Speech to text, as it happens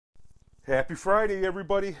Happy Friday,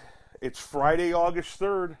 everybody. It's Friday, August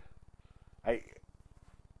 3rd. I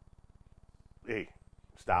Hey,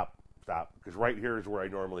 stop, because right here is where I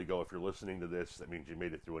normally go. If you're listening to this, that means you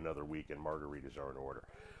made it through another week and margaritas are in order.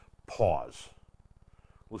 Pause.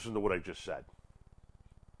 Listen to what I just said.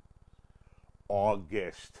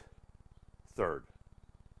 August 3rd.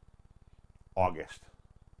 August.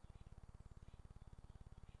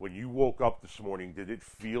 When you woke up this morning, did it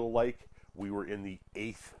feel like we were in the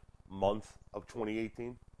 8th month of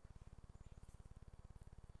 2018?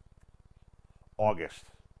 August.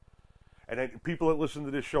 And then people that listen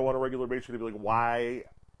to this show on a regular basis are going to be like, why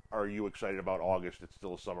are you excited about August? It's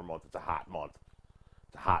still a summer month. It's a hot month.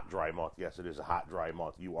 It's a hot, dry month. Yes, it is a hot, dry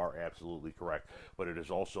month. You are absolutely correct. But it is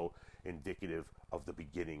also indicative of the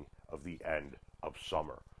beginning of the end of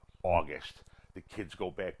summer. August. The kids go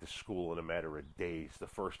back to school in a matter of days. The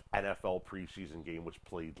first NFL preseason game was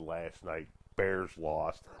played last night. Bears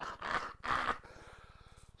lost.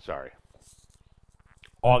 Sorry.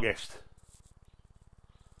 August.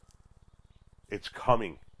 It's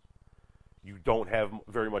coming. You don't have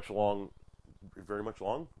very much long.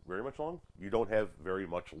 You don't have very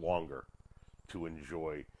much longer to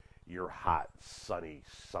enjoy your hot, sunny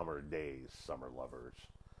summer days, summer lovers.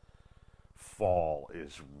 Fall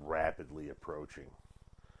is rapidly approaching.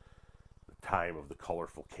 The time of the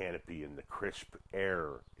colorful canopy and the crisp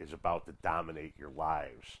air is about to dominate your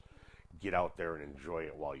lives. Get out there and enjoy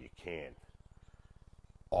it while you can.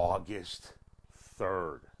 August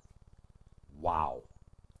 3rd. Wow.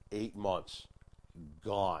 8 months.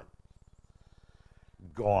 Gone.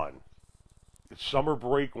 Gone. The summer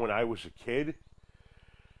break when I was a kid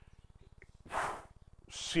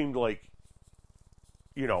seemed like,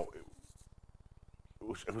 it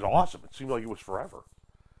was awesome. It seemed like it was forever.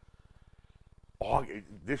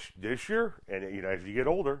 This year, and as you get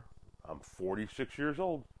older, I'm 46 years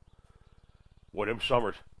old. What them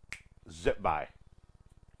summers zip by.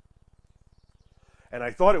 And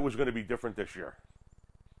I thought it was going to be different this year.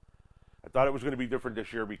 I thought it was going to be different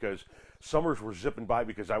this year because summers were zipping by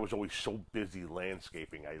because I was always so busy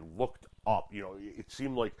landscaping. I looked up, it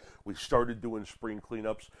seemed like we started doing spring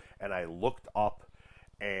cleanups, and I looked up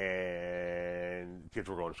and kids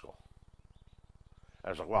were going to school.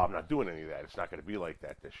 I was like, well, I'm not doing any of that. It's not going to be like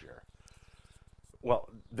that this year. Well,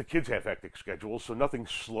 the kids have hectic schedules, so nothing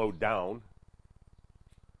slowed down.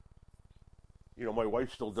 My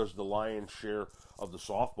wife still does the lion's share of the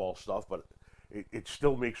softball stuff, but it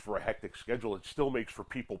still makes for a hectic schedule. It still makes for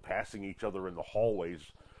people passing each other in the hallways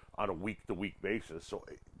on a week-to-week basis. So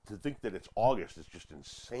to think that it's August is just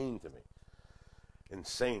insane to me.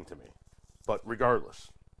 Insane to me. But regardless,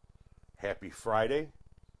 happy Friday.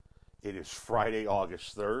 It is Friday,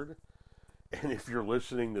 August 3rd. And if you're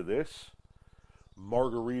listening to this,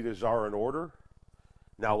 margaritas are in order.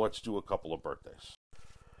 Now let's do a couple of birthdays.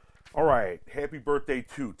 All right, happy birthday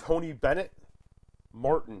to Tony Bennett,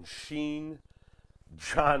 Martin Sheen,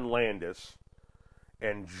 John Landis,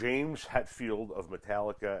 and James Hetfield of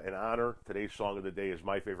Metallica. In honor, today's song of the day is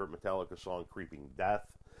my favorite Metallica song, Creeping Death.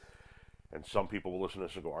 And some people will listen to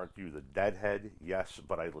this and go, aren't you the deadhead? Yes,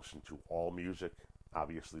 but I listen to all music.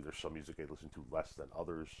 Obviously, there's some music I listen to less than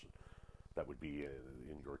others. That would be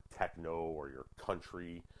in your techno or your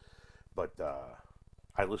country. But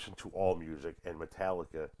I listen to all music, and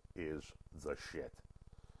Metallica is the shit.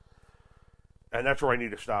 And that's where I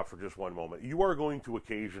need to stop for just one moment. You are going to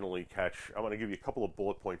occasionally catch, I'm going to give you a couple of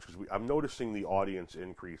bullet points because I'm noticing the audience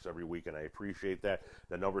increase every week, and I appreciate that.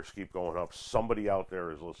 The numbers keep going up. Somebody out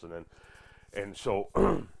there is listening. And so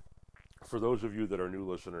for those of you that are new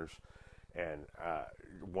listeners and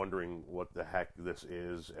wondering what the heck this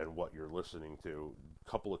is and what you're listening to, a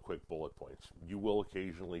couple of quick bullet points. You will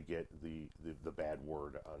occasionally get the bad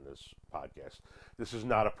word on this podcast. This is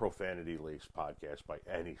not a profanity-laced podcast by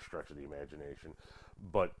any stretch of the imagination,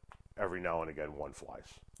 but every now and again one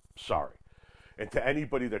flies. Sorry. And to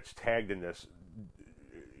anybody that's tagged in this,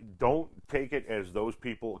 don't take it as those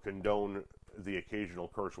people condone the occasional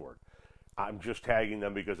curse word. I'm just tagging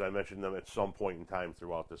them because I mentioned them at some point in time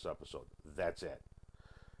throughout this episode. That's it.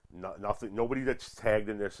 Nothing. Nobody that's tagged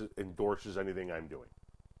in this endorses anything I'm doing.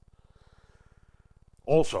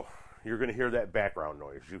 Also, you're going to hear that background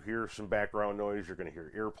noise. You hear some background noise. You're going to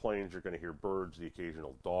hear airplanes. You're going to hear birds, the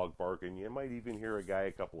occasional dog barking. You might even hear a guy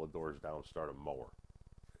a couple of doors down start a mower.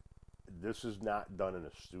 This is not done in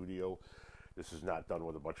a studio. This is not done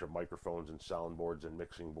with a bunch of microphones and soundboards and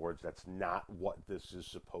mixing boards. That's not what this is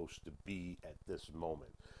supposed to be at this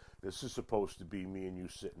moment. This is supposed to be me and you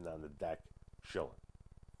sitting on the deck chilling.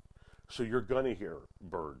 So you're going to hear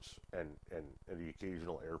birds and the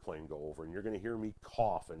occasional airplane go over, and you're going to hear me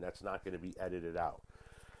cough, and that's not going to be edited out.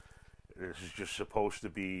 This is just supposed to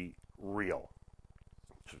be real.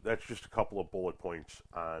 So that's just a couple of bullet points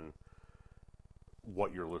on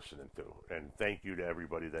what you're listening to. And thank you to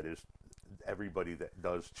everybody that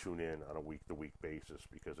does tune in on a week to week basis,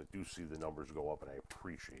 because I do see the numbers go up and I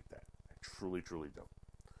appreciate that. I truly, truly do.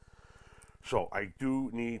 So I do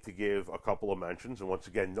need to give a couple of mentions, and once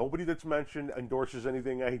again, nobody that's mentioned endorses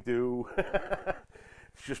anything I do.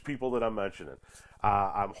 It's just people that I'm mentioning.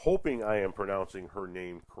 I'm hoping I am pronouncing her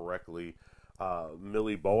name correctly.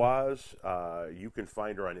 Millie Boaz. You can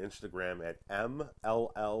find her on Instagram at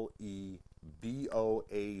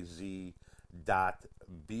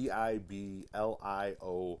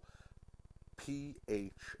MLLEBOAZ.BIBLIOPHILE.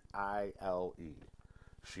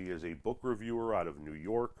 She is a book reviewer out of New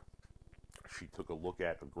York. She took a look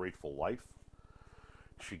at A Grateful Life.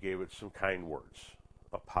 She gave it some kind words,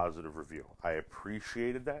 a positive review. I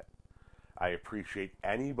appreciated that. I appreciate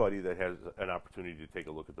anybody that has an opportunity to take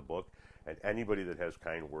a look at the book, and anybody that has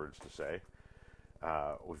kind words to say.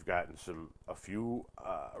 We've gotten a few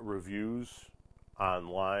reviews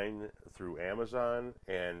online through Amazon,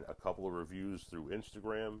 and a couple of reviews through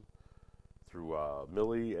Instagram, through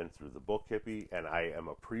Millie and through the Book Hippie, and I am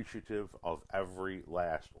appreciative of every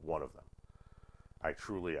last one of them. I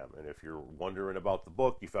truly am. And if you're wondering about the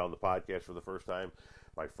book, you found the podcast for the first time,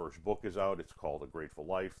 my first book is out. It's called A Grateful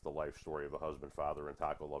Life, the life story of a husband, father, and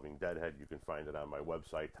taco-loving deadhead. You can find it on my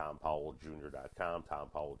website, tompowelljr.com,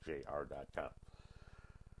 tompowelljr.com.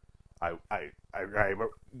 I'm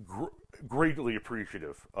greatly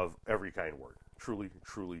appreciative of every kind word. Truly,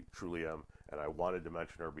 truly, truly am. And I wanted to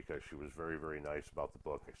mention her because she was very, very nice about the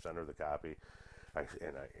book. I sent her the copy. I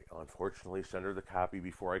unfortunately sent her the copy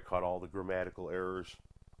before I caught all the grammatical errors.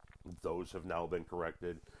 Those have now been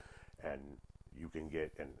corrected, and you can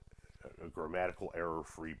get a grammatical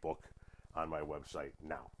error-free book on my website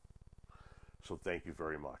now. So thank you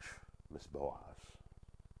very much, Miss Boaz.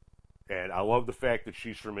 And I love the fact that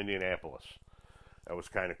she's from Indianapolis. That was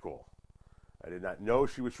kind of cool. I did not know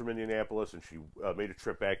she was from Indianapolis, and she made a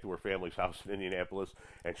trip back to her family's house in Indianapolis,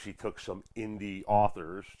 and she took some Indy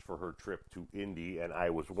authors for her trip to Indy, and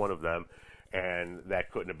I was one of them, and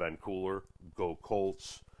that couldn't have been cooler. Go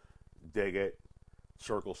Colts, dig it,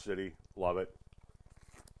 Circle City, love it.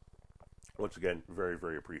 Once again, very,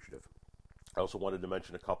 very appreciative. I also wanted to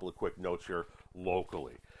mention a couple of quick notes here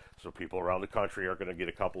locally. So people around the country are going to get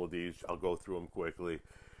a couple of these. I'll go through them quickly.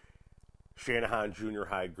 Shanahan Junior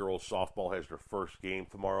High girls softball has their first game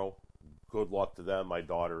tomorrow. Good luck to them. My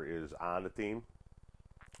daughter is on the team.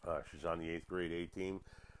 She's on the 8th grade A team.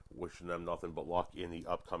 Wishing them nothing but luck in the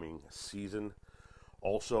upcoming season.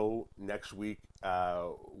 Also, next week,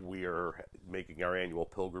 we are making our annual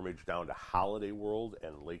pilgrimage down to Holiday World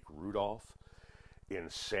and Lake Rudolph in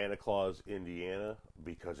Santa Claus, Indiana,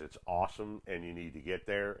 because it's awesome and you need to get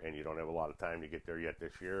there, and you don't have a lot of time to get there yet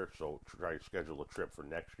this year, so try to schedule a trip for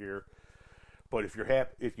next year. But if you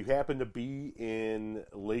happen to be in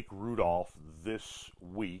Lake Rudolph this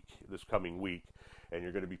coming week, and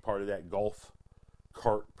you're going to be part of that golf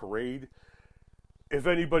cart parade, if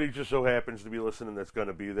anybody just so happens to be listening that's going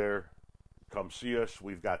to be there, come see us.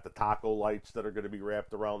 We've got the taco lights that are going to be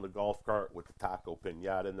wrapped around the golf cart with the taco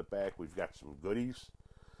piñata in the back. We've got some goodies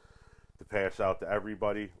to pass out to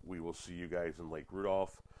everybody. We will see you guys in Lake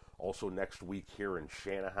Rudolph. Also, next week here in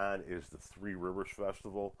Shanahan is the Three Rivers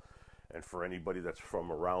Festival. And for anybody that's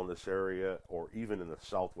from around this area, or even in the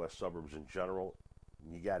southwest suburbs in general,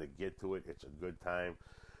 you got to get to it. It's a good time.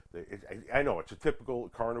 I know it's a typical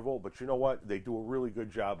carnival, but you know what? They do a really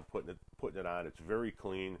good job of putting it on. It's very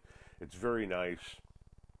clean. It's very nice.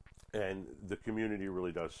 And the community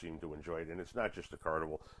really does seem to enjoy it. And it's not just a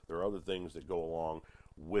carnival. There are other things that go along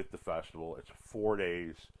with the festival. It's 4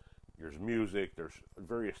 days. There's music. There's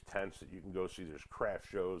various tents that you can go see. There's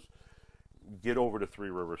craft shows. Get over to Three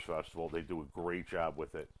Rivers Festival. They do a great job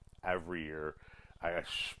with it every year. I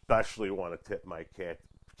especially want to tip my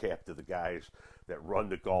cap to the guys that run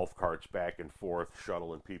the golf carts back and forth,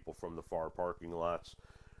 shuttling people from the far parking lots.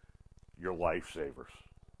 You're lifesavers.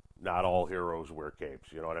 Not all heroes wear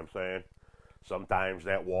capes, you know what I'm saying? Sometimes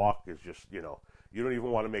that walk is just, you don't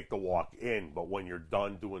even want to make the walk in, but when you're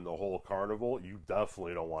done doing the whole carnival, you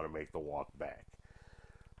definitely don't want to make the walk back.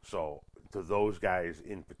 So, to those guys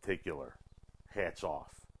in particular, hats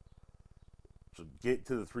off. So get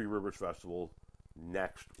to the Three Rivers Festival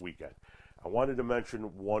next weekend. I wanted to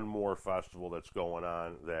mention one more festival that's going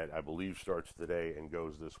on that I believe starts today and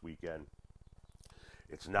goes this weekend.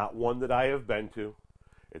 It's not one that I have been to.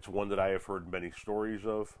 It's one that I have heard many stories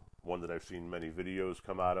of, one that I've seen many videos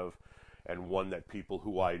come out of, and one that people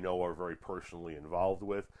who I know are very personally involved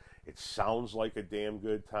with. It sounds like a damn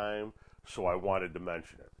good time, so I wanted to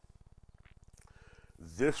mention it.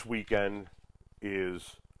 This weekend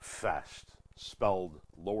is Fest, spelled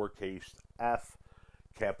lowercase f,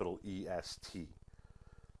 capital EST.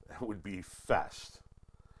 That would be Fest.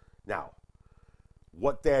 Now,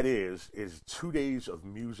 what that is 2 days of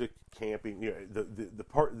music, camping. You know,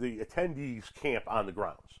 the attendees camp on the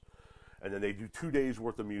grounds, and then they do 2 days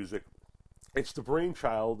worth of music. It's the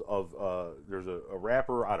brainchild of there's a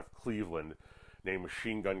rapper out of Cleveland named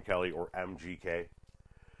Machine Gun Kelly, or MGK.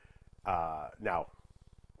 Now,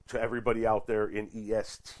 to everybody out there in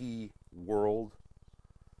EST world,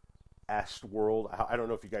 Est world, I don't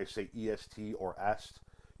know if you guys say EST or Est.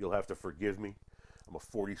 You'll have to forgive me. I'm a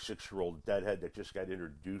 46-year-old deadhead that just got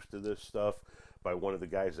introduced to this stuff by one of the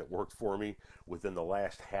guys that worked for me within the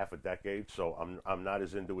last half a decade, so I'm not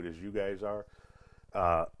as into it as you guys are.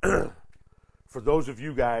 For those of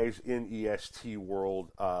you guys in EST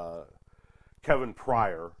world, Kevin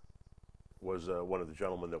Pryor was one of the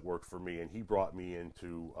gentlemen that worked for me, and he brought me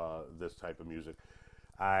into this type of music.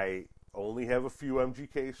 I only have a few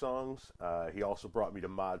MGK songs. He also brought me to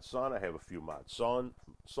Mod Sun. I have a few Mod Sun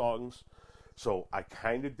songs. So I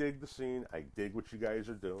kind of dig the scene. I dig what you guys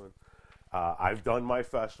are doing. I've done my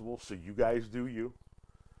festival, so you guys do you.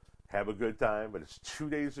 Have a good time. But it's 2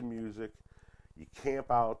 days of music. You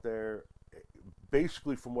camp out there.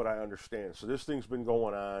 Basically, from what I understand, so this thing's been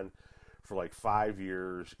going on for like 5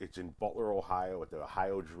 years. It's in Butler, Ohio, at the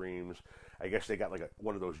Ohio Dreams. I guess they got like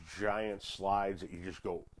one of those giant slides that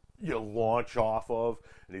you launch off of,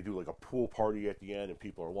 and they do like a pool party at the end, and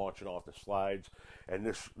people are launching off the slides. And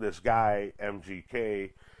this guy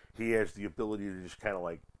MGK, he has the ability to just kind of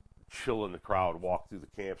like chill in the crowd, walk through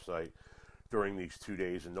the campsite during these 2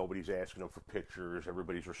 days, and nobody's asking him for pictures.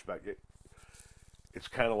 Everybody's respected. It's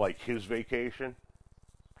kind of like his vacation,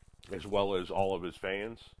 as well as all of his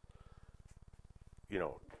fans. You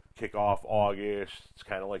know, kick off August. It's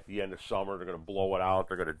kind of like the end of summer. They're going to blow it out.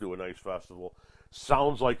 They're going to do a nice festival.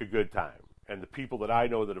 Sounds like a good time. And the people that I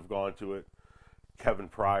know that have gone to it, Kevin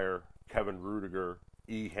Pryor, Kevin Rudiger,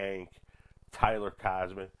 E. Hank, Tyler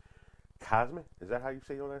Cosme. Cosme? Is that how you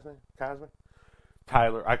say your last name? Cosme?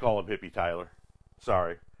 Tyler. I call him Hippie Tyler.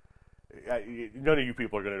 Sorry. None of you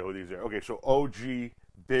people are going to know who these are. Okay, so OG,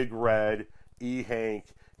 Big Red, E. Hank,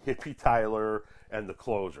 Hippie Tyler, and the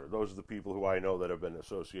Closer. Those are the people who I know that have been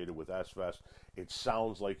associated with S-Fest. It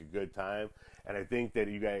sounds like a good time. And I think that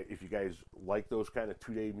if you guys like those kind of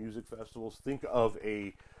 2-day music festivals, think of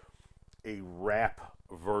a rap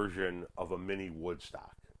version of a mini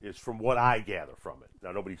Woodstock. Is from what I gather from it.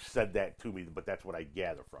 Now, nobody said that to me, but that's what I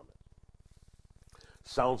gather from it.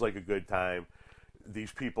 Sounds like a good time.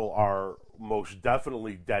 These people are most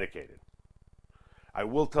definitely dedicated. I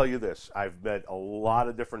will tell you this. I've met a lot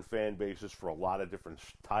of different fan bases for a lot of different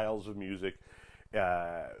styles of music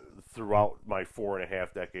throughout my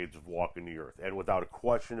 4.5 decades of walking the earth. And without a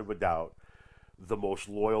question of a doubt, the most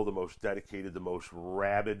loyal, the most dedicated, the most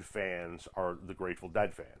rabid fans are the Grateful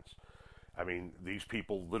Dead fans. I mean, these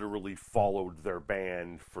people literally followed their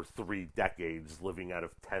band for 3 decades, living out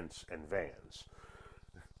of tents and vans.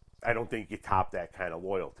 I don't think you top that kind of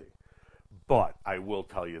loyalty. But I will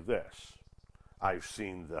tell you this. I've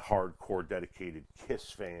seen the hardcore dedicated Kiss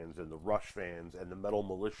fans and the Rush fans and the metal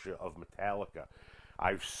militia of Metallica.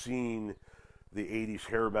 I've seen the 80s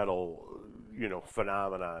hair metal,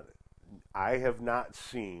 phenomenon. I have not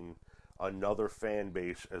seen another fan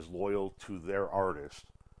base as loyal to their artist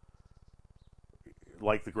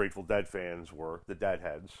like the Grateful Dead fans were, the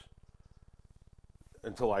Deadheads,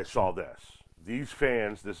 until I saw this. These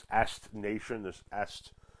fans, this Est nation, this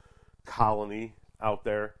Est colony out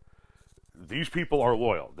there, these people are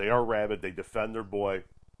loyal. They are rabid. They defend their boy.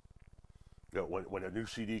 When a new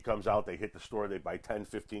CD comes out, they hit the store. They buy 10,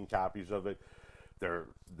 15 copies of it. They're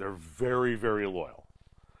very, very loyal.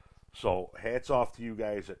 So hats off to you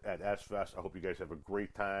guys at S-Fest. I hope you guys have a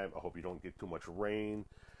great time. I hope you don't get too much rain.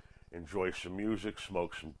 Enjoy some music.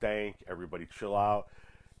 Smoke some dank. Everybody chill out.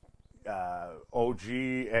 OG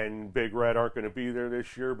and Big Red aren't going to be there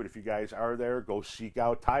this year, but if you guys are there, go seek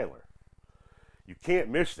out Tyler. You can't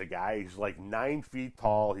miss the guy. He's like 9 feet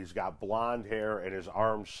tall. He's got blonde hair and his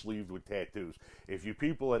arms sleeved with tattoos. If you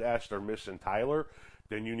people at Est are missing Tyler,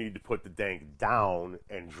 then you need to put the dank down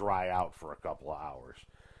and dry out for a couple of hours.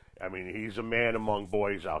 I mean, he's a man among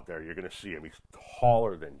boys out there. You're going to see him. He's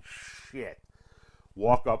taller than shit.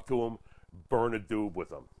 Walk up to him, burn a doob with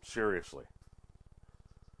him. Seriously.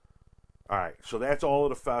 All right, so that's all of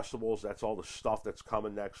the festivals. That's all the stuff that's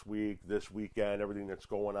coming next week, this weekend, everything that's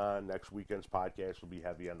going on. Next weekend's podcast will be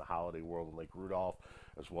heavy on the holiday world in Lake Rudolph,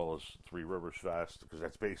 as well as Three Rivers Fest, because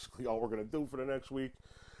that's basically all we're going to do for the next week.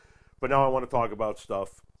 But now I want to talk about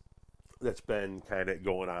stuff that's been kind of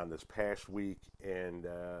going on this past week, and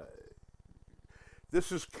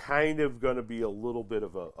this is kind of going to be a little bit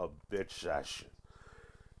of a bitch session.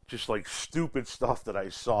 Just like stupid stuff that I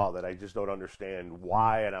saw that I just don't understand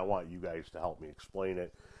why, and I want you guys to help me explain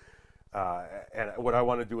it. And what I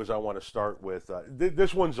want to do is I want to start with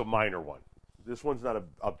this one's a minor one. This one's not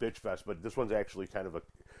a bitch fest, but this one's actually kind of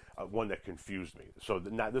a one that confused me. So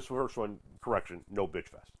not this first one, correction, no bitch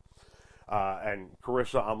fest. And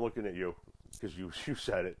Carissa, I'm looking at you because you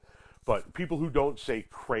said it. But people who don't say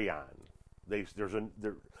crayon, there's a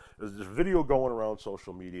video going around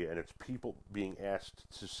social media, and it's people being asked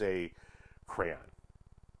to say crayon.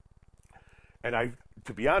 And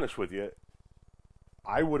to be honest with you,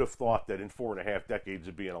 I would have thought that in 4.5 decades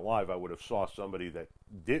of being alive, I would have saw somebody that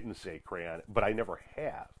didn't say crayon, but I never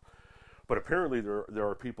have. But apparently there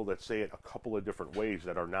are people that say it a couple of different ways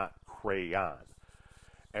that are not crayon.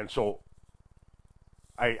 And so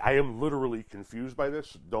I am literally confused by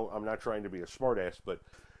this. I'm not trying to be a smartass, but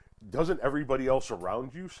doesn't everybody else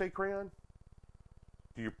around you say crayon?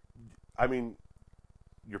 I mean,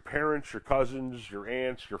 your parents, your cousins, your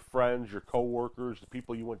aunts, your friends, your coworkers, the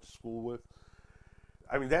people you went to school with.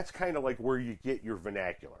 I mean, that's kind of like where you get your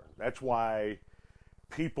vernacular. That's why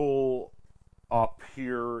people up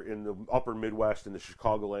here in the upper Midwest, in the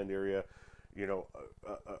Chicagoland area, you know,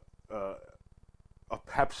 a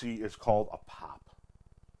Pepsi is called a pop.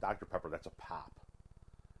 Dr. Pepper, that's a pop.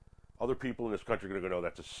 Other people in this country are going to go, no,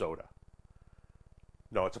 that's a soda.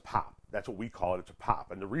 No, it's a pop. That's what we call it. It's a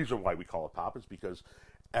pop. And the reason why we call it pop is because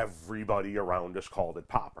everybody around us called it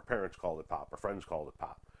pop. Our parents called it pop. Our friends called it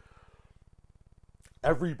pop.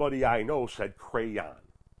 Everybody I know said crayon.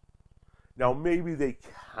 Now, maybe they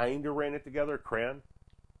kind of ran it together, crayon,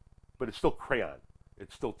 but it's still crayon.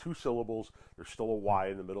 It's still 2 syllables. There's still a Y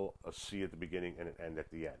in the middle, a C at the beginning, and an N at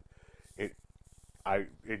the end.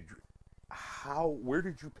 Where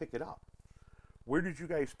did you pick it up? Where did you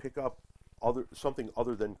guys pick up something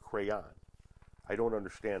other than crayon? I don't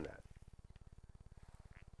understand that.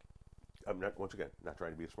 I'm not, once again, not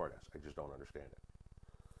trying to be a smartass. I just don't understand it.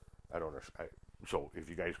 I don't understand. So if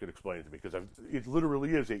you guys could explain it to me, because it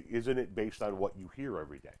literally isn't it based on what you hear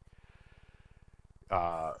every day?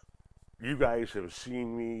 You guys have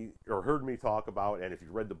seen me or heard me talk about, and if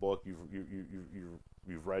you read the book,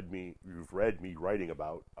 you've read me writing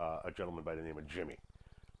about a gentleman by the name of Jimmy,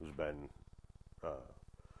 who's been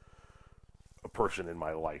a person in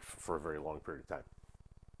my life for a very long period of time.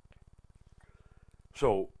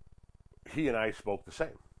 So he and I spoke the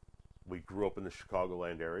same. We grew up in the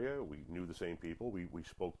Chicagoland area. We knew the same people. We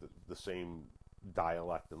spoke the same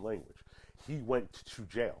dialect and language. He went to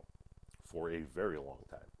jail for a very long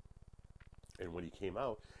time. And when he came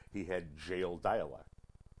out, he had jail dialect.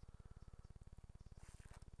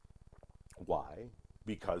 Why?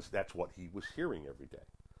 Because that's what he was hearing every day.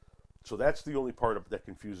 So that's the only part that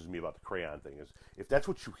confuses me about the crayon thing, is if that's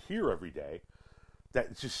what you hear every day,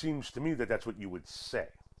 that just seems to me that that's what you would say.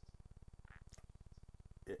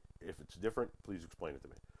 If it's different, please explain it to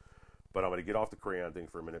me. But I'm going to get off the crayon thing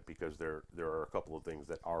for a minute, because there are a couple of things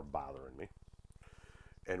that are bothering me.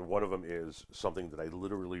 And one of them is something that I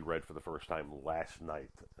literally read for the first time last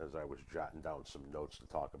night as I was jotting down some notes to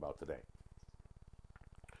talk about today.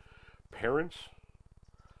 Parents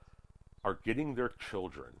are getting their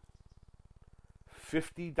children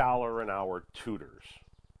 $50 an hour tutors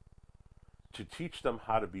to teach them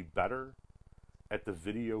how to be better at the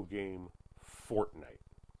video game Fortnite.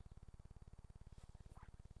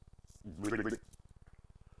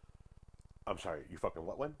 I'm sorry, you fucking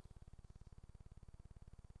what one?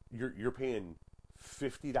 You're paying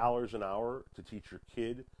 $50 an hour to teach your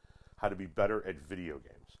kid how to be better at video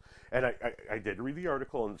games. And I did read the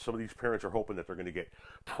article, and some of these parents are hoping that they're going to get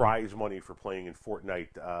prize money for playing in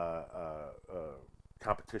Fortnite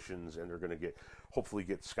competitions, and they're going to hopefully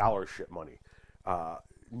get scholarship money.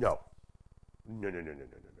 No.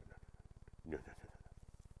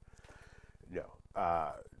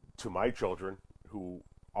 To my children, who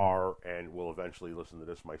are and will eventually listen to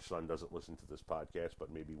this, my son doesn't listen to this podcast,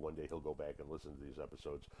 but maybe one day he'll go back and listen to these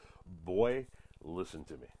episodes. Boy, listen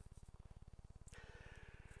to me.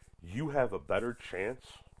 You have a better chance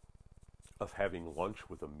of having lunch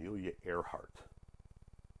with Amelia Earhart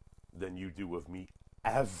than you do of me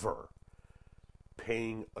ever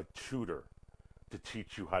paying a tutor to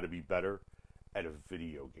teach you how to be better at a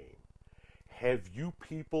video game. Have you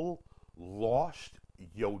people lost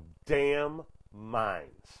your damn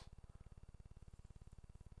minds?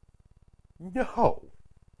 No.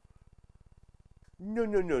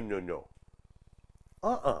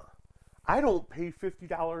 I don't pay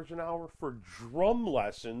 $50 an hour for drum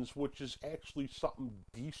lessons, which is actually something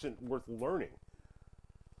decent worth learning.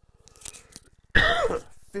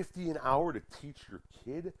 50 an hour to teach your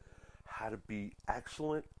kid how to be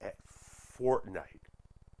excellent at Fortnite.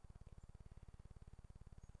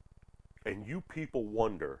 And you people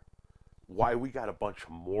wonder why we got a bunch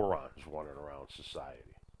of morons running around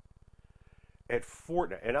society. At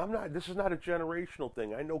Fortnite, and this is not a generational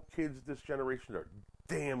thing. I know kids this generation are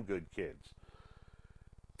damn good kids.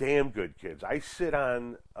 Damn good kids. I sit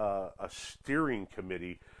on a steering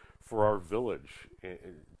committee for our village to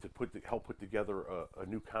help put together a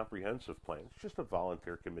new comprehensive plan. It's just a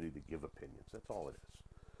volunteer committee to give opinions. That's all it is.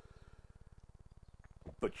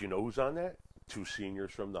 But you know who's on that? 2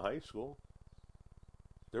 seniors from the high school.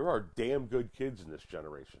 There are damn good kids in this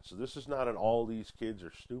generation. So this is not an all these kids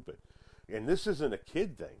are stupid. And this isn't a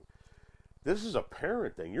kid thing. This is a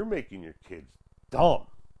parent thing. You're making your kids dumb.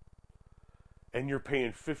 And you're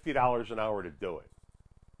paying $50 an hour to do it.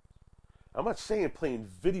 I'm not saying playing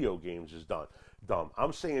video games is dumb.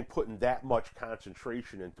 I'm saying putting that much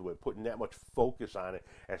concentration into it, putting that much focus on it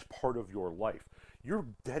as part of your life. You're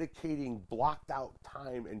dedicating blocked out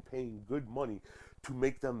time and paying good money to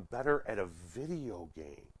make them better at a video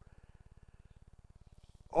game.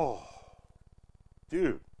 Oh,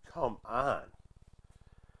 dude, come on.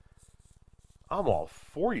 I'm all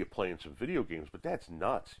for you playing some video games, but that's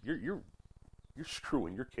nuts. You're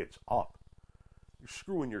screwing your kids up. You're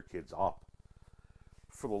screwing your kids up.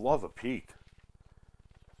 For the love of Pete.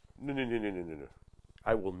 No.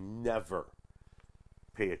 I will never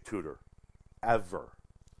pay a tutor, ever,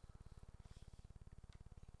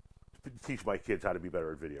 to teach my kids how to be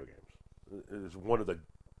better at video games. It is one of the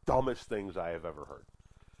dumbest things I have ever heard.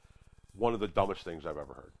 One of the dumbest things I've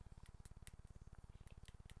ever heard.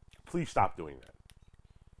 Please stop doing that.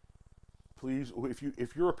 Please,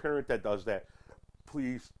 if you're a parent that does that,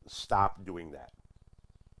 please stop doing that.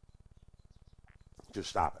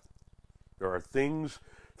 Just stop it. There are things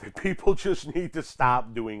that people just need to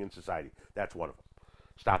stop doing in society. That's one of them.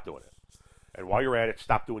 Stop doing it. And while you're at it,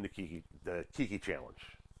 stop doing the Kiki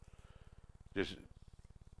challenge. Just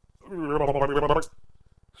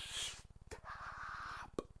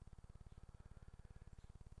stop.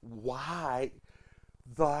 Why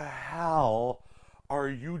the hell are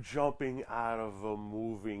you jumping out of a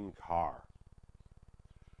moving car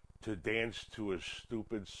to dance to a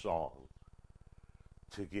stupid song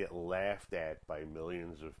to get laughed at by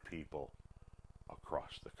millions of people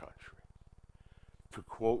across the country? To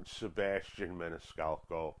quote Sebastian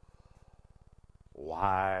Maniscalco,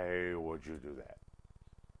 why would you do that?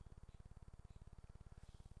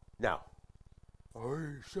 Now,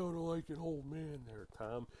 I sounded like an old man there,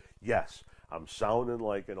 Tom. Yes, I'm sounding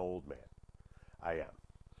like an old man. I am.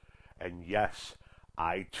 And yes,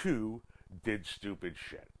 I too did stupid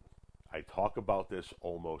shit. I talk about this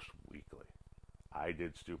almost weekly. I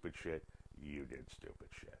did stupid shit. You did stupid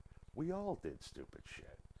shit. We all did stupid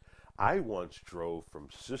shit. I once drove from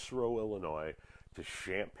Cicero, Illinois to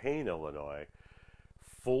Champaign, Illinois,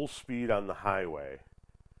 full speed on the highway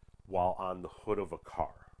while on the hood of a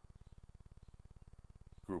car.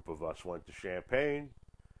 Group of us went to Champaign.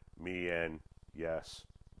 Me and, yes,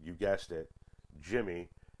 you guessed it, Jimmy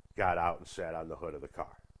got out and sat on the hood of the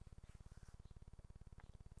car.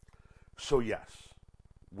 So yes,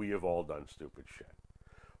 we have all done stupid shit,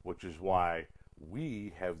 which is why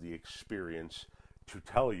we have the experience to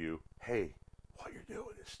tell you, hey, what you're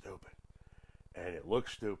doing is stupid. And it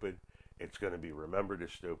looks stupid, it's going to be remembered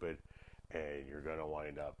as stupid, and you're going to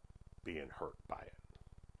wind up being hurt by it.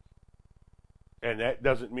 And that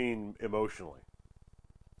doesn't mean emotionally.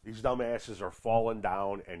 These dumbasses are falling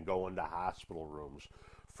down and going to hospital rooms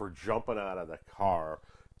for jumping out of the car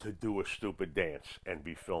to do a stupid dance and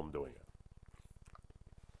be filmed doing it.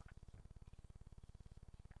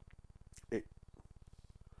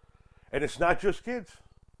 And it's not just kids.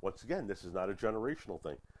 Once again, this is not a generational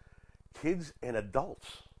thing. Kids and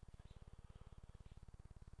adults.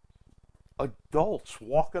 Adults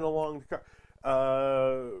walking along the car.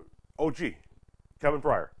 OG, Kevin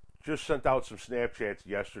Pryor, just sent out some Snapchats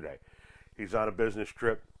yesterday. He's on a business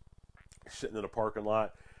trip, sitting in a parking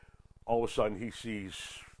lot. All of a sudden, he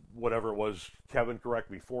sees whatever it was, Kevin,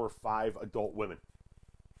 correct me, 4 or 5 adult women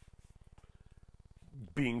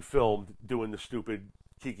being filmed doing the stupid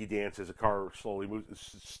Kiki dance as a car slowly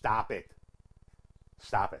moves. Stop it.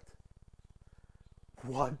 Stop it.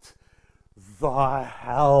 What the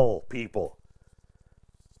hell, people?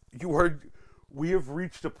 We have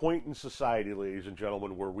reached a point in society, ladies and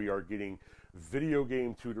gentlemen, where we are getting video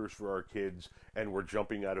game tutors for our kids, and we're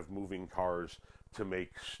jumping out of moving cars to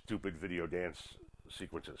make stupid video dance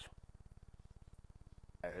sequences.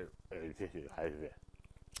 I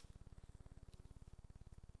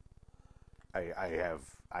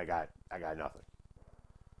got nothing.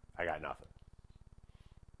 I got nothing.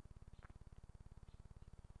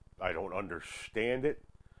 I don't understand it.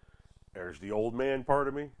 There's the old man part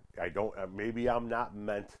of me. I don't. Maybe I'm not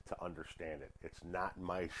meant to understand it. It's not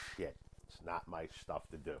my shit. It's not my stuff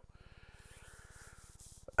to do.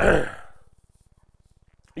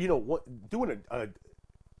 You know what? Doing a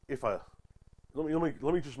if a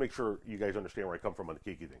let me just make sure you guys understand where I come from on the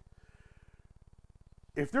Kiki thing.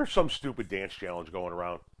 If there's some stupid dance challenge going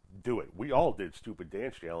around, do it. We all did stupid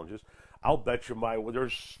dance challenges. I'll bet you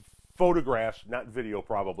there's photographs, not video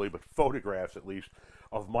probably, but photographs at least,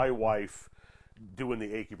 of my wife doing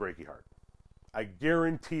the achy breaky heart. I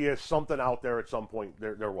guarantee you something out there at some point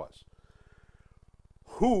there was.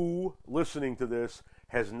 Who, listening to this,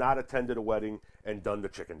 has not attended a wedding and done the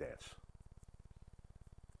chicken dance?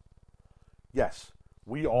 Yes,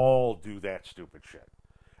 we all do that stupid shit.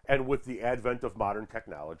 And with the advent of modern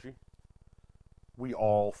technology, we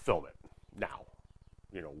all film it now.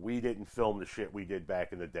 You know, we didn't film the shit we did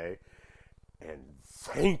back in the day. And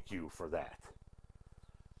thank you for that.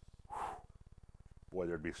 Boy,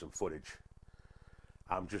 there'd be some footage.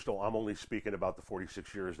 I'm only speaking about the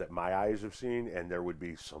 46 years that my eyes have seen, and there would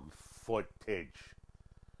be some footage.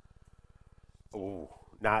 Oh,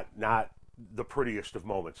 not the prettiest of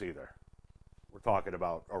moments either. We're talking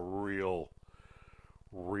about a real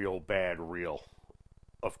bad reel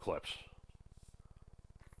of clips.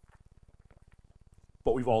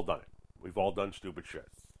 But we've all done it. We've all done stupid shit.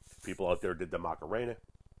 People out there did the Macarena.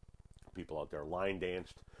 People out there line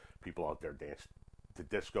danced. People out there danced to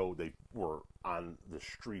disco. They were on the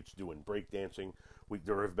streets doing break dancing.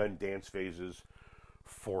 There have been dance phases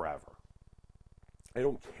forever. I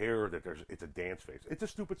don't care that it's a dance phase. It's a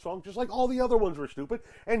stupid song, just like all the other ones were stupid,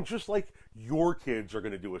 and just like your kids are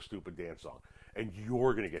going to do a stupid dance song, and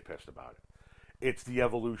you're going to get pissed about it. It's the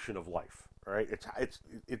evolution of life, all right? It's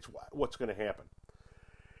what's going to happen.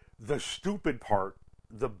 The stupid part,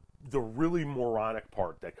 the really moronic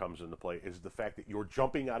part that comes into play is the fact that you're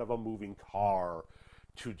jumping out of a moving car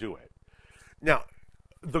to do it. Now,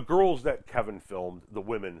 the girls that Kevin filmed, the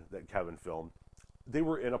women that Kevin filmed, they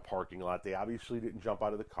were in a parking lot. They obviously didn't jump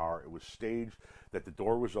out of the car. It was staged that the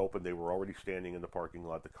door was open. They were already standing in the parking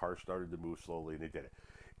lot. The car started to move slowly, and they did it.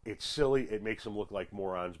 It's silly. It makes them look like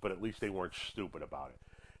morons, but at least they weren't stupid about it.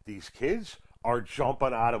 These kids are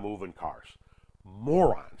jumping out of moving cars.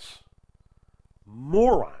 Morons.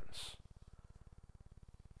 Morons.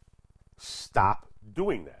 Stop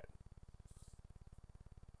doing that.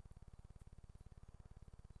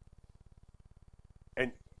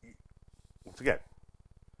 And once again,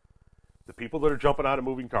 the people that are jumping out of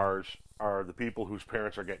moving cars are the people whose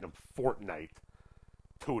parents are getting them Fortnite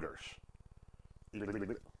tutors.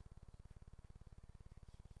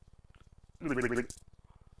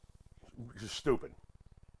 Just stupid.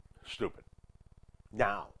 Stupid.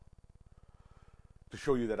 Now, to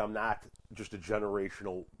show you that I'm not just a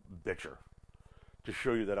generational bitcher, to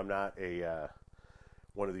show you that I'm not a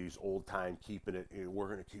one of these old time keeping it. We're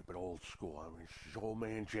going to keep it old school. I mean, it's old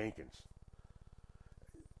man Jenkins.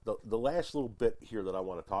 The last little bit here that I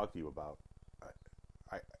want to talk to you about,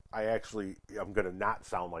 I'm going to not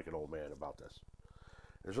sound like an old man about this.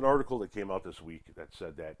 There's an article that came out this week that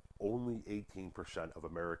said that only 18% of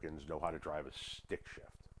Americans know how to drive a stick shift.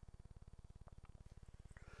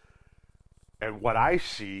 And what I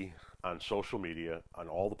see on social media, on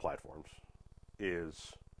all the platforms,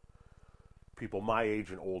 is people my age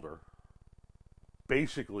and older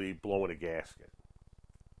basically blowing a gasket.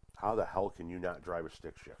 How the hell can you not drive a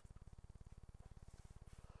stick shift?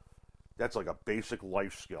 That's like a basic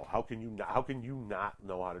life skill. How can you not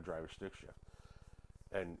know how to drive a stick shift?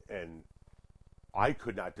 And I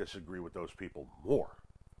could not disagree with those people more.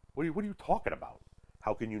 What are you talking about?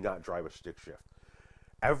 How can you not drive a stick shift?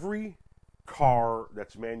 Every car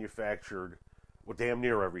that's manufactured, well, damn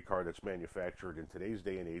near every car that's manufactured in today's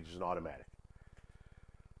day and age is an automatic.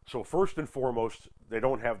 So first and foremost, they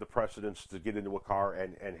don't have the precedence to get into a car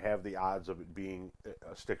and have the odds of it being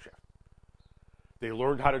a stick shift. They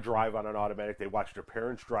learned how to drive on an automatic. They watched their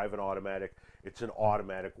parents drive an automatic. It's an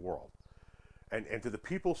automatic world. And to the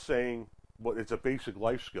people saying, well, it's a basic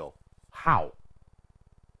life skill, how?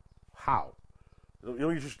 How?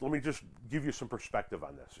 Let me just give you some perspective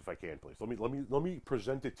on this, if I can, please. Let me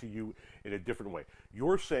present it to you in a different way.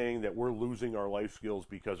 You're saying that we're losing our life skills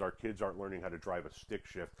because our kids aren't learning how to drive a stick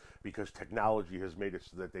shift because technology has made it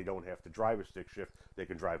so that they don't have to drive a stick shift; they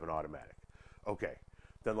can drive an automatic. Okay,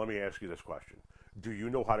 then let me ask you this question: do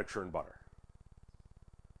you know how to churn butter?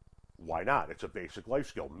 Why not? It's a basic life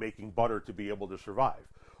skill, making butter to be able to survive.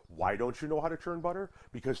 Why don't you know how to churn butter?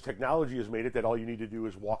 Because technology has made it that all you need to do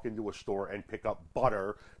is walk into a store and pick up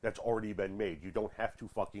butter that's already been made. You don't have to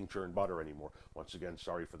fucking churn butter anymore. Once again,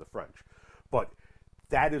 sorry for the French. But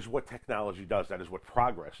that is what technology does. That is what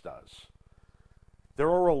progress does. There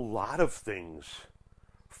are a lot of things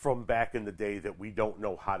from back in the day that we don't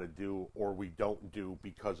know how to do or we don't do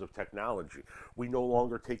because of technology. We no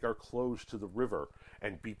longer take our clothes to the river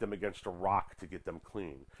and beat them against a rock to get them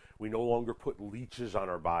clean. We no longer put leeches on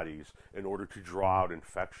our bodies in order to draw out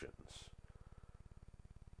infections.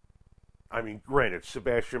 I mean, granted,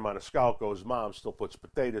 Sebastian Maniscalco's mom still puts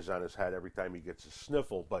potatoes on his head every time he gets a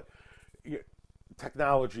sniffle, but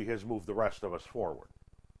technology has moved the rest of us forward.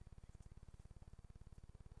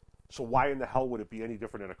 So why in the hell would it be any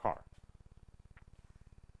different in a car?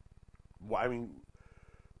 Well, I mean,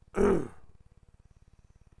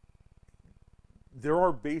 there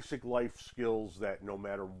are basic life skills that no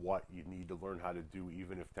matter what you need to learn how to do,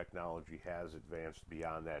 even if technology has advanced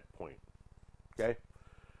beyond that point. Okay?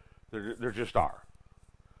 There just are.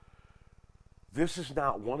 This is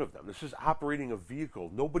not one of them. This is operating a vehicle.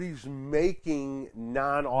 Nobody's making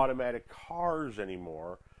non-automatic cars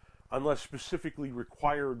anymore unless specifically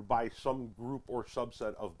required by some group or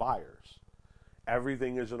subset of buyers.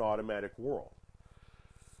 Everything is an automatic world.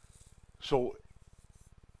 So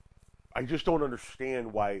I just don't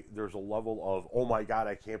understand why there's a level of, oh my God,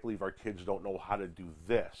 I can't believe our kids don't know how to do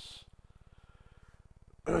this.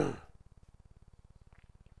 Are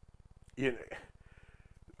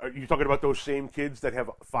you talking about those same kids that have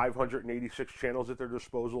 586 channels at their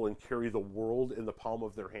disposal and carry the world in the palm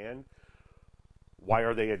of their hand? Why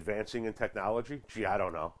are they advancing in technology? Gee, I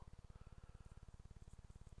don't know.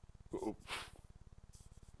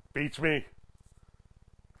 Beats me.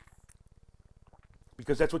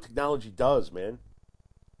 Because that's what technology does, man.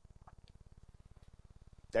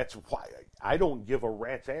 That's why I don't give a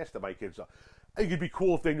rat's ass to my kids. I think it'd be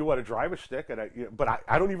cool if they knew how to drive a stick, but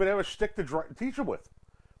I don't even have a stick to teach them with,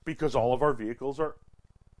 because all of our vehicles are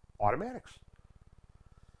automatics.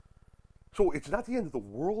 So it's not the end of the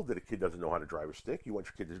world that a kid doesn't know how to drive a stick. You want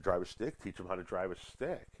your kid to drive a stick, teach them how to drive a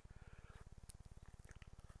stick.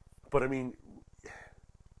 But I mean,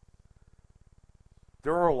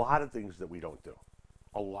 there are a lot of things that we don't do.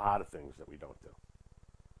 A lot of things that we don't do.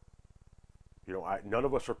 You know, none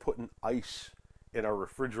of us are putting ice in our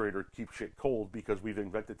refrigerator to keep shit cold because we've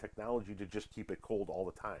invented technology to just keep it cold all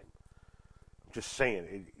the time. I'm just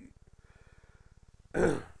saying.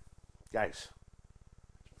 Guys,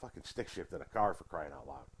 fucking stick shift in a car, for crying out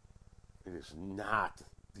loud. It is not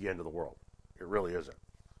the end of the world. It really isn't.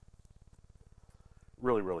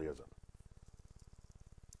 Really, really isn't.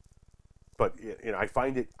 But I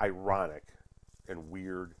find it ironic and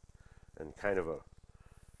weird and kind of a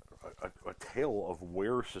tale of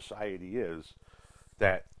where society is,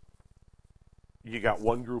 that you got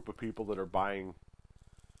one group of people that are buying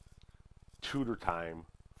tutor time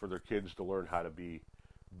for their kids to learn how to be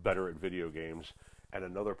better at video games, and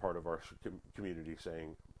another part of our community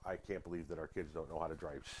saying, I can't believe that our kids don't know how to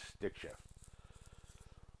drive stick shift.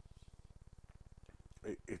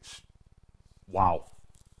 It's, wow,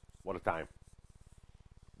 what a time.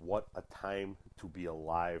 What a time to be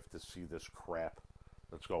alive to see this crap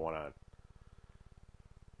that's going on.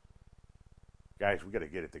 Guys, we got to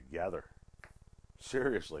get it together.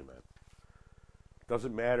 Seriously, man.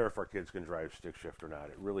 Doesn't matter if our kids can drive stick shift or not.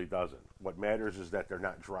 It really doesn't. What matters is that they're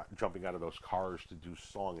not jumping out of those cars to do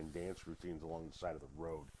song and dance routines along the side of the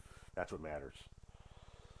road. That's what matters.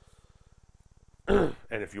 And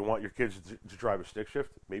if you want your kids to drive a stick shift,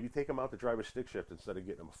 maybe take them out to drive a stick shift instead of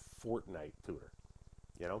getting them a Fortnite tutor.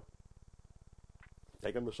 You know?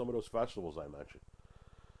 Take them to some of those festivals I mentioned.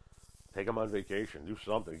 Take them on vacation. Do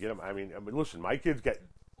something. Get them. I mean, listen, my kids get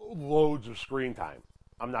loads of screen time.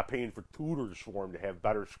 I'm not paying for tutors for them to have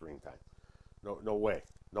better screen time. No way.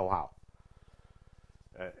 No how.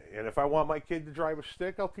 And if I want my kid to drive a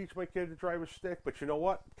stick, I'll teach my kid to drive a stick. But you know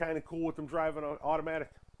what? Kind of cool with them driving an automatic.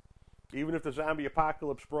 Even if the zombie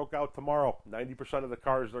apocalypse broke out tomorrow, 90% of the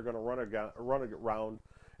cars they're going to run around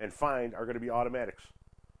and find are going to be automatics.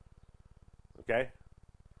 Okay?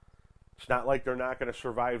 It's not like they're not going to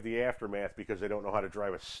survive the aftermath because they don't know how to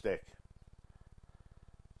drive a stick.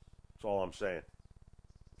 That's all I'm saying.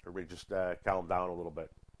 Everybody just calm down a little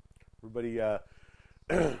bit. Everybody, I'm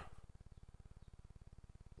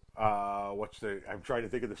trying to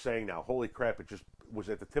think of the saying now. Holy crap, it just was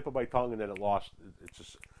at the tip of my tongue and then it lost. It's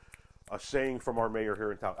just a saying from our mayor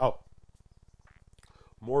here in town. Oh,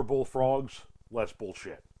 more bullfrogs, less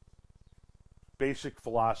bullshit. Basic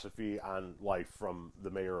philosophy on life from the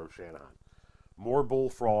mayor of Shanahan. More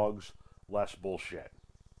bullfrogs, less bullshit.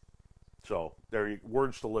 So,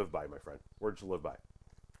 words to live by, my friend. Words to live by.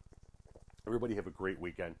 Everybody have a great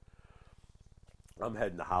weekend. I'm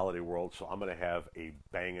heading to Holiday World, so I'm going to have a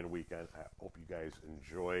banging weekend. I hope you guys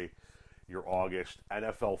enjoy your August.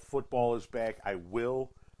 NFL football is back. I will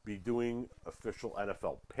be doing official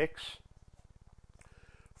NFL picks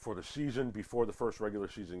for the season before the first regular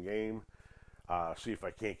season game. See if I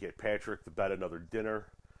can't get Patrick to bet another dinner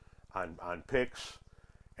on picks.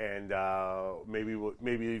 And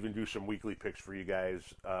maybe even do some weekly picks for you guys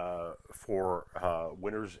for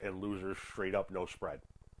winners and losers, straight up, no spread.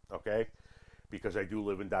 Okay? Because I do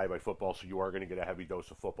live and die by football, so you are going to get a heavy dose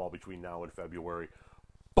of football between now and February.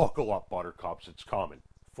 Buckle up, Buttercups. It's coming.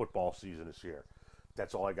 Football season is here.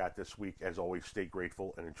 That's all I got this week. As always, stay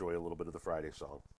grateful and enjoy a little bit of the Friday song.